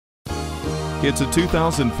It's a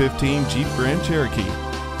 2015 Jeep Grand Cherokee.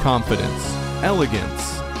 Confidence,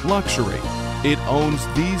 elegance, luxury. It owns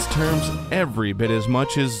these terms every bit as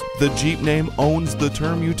much as the Jeep name owns the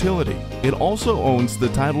term utility. It also owns the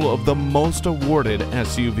title of the most awarded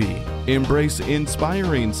SUV. Embrace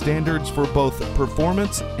inspiring standards for both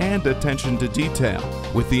performance and attention to detail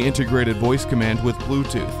with the integrated voice command with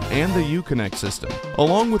Bluetooth and the Uconnect system,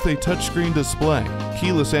 along with a touchscreen display,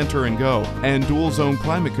 keyless enter and go, and dual zone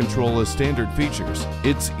climate control as standard features.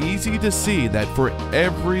 It's easy to see that for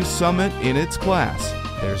every Summit in its class,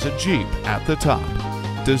 there's a Jeep at the top.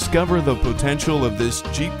 Discover the potential of this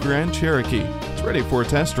Jeep Grand Cherokee. It's ready for a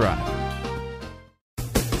test drive.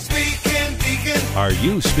 Are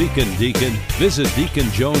you speaking Deacon? Visit Deacon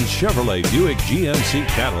Jones Chevrolet Buick GMC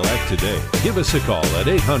Cadillac today. Give us a call at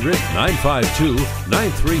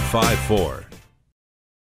 800-952-9354.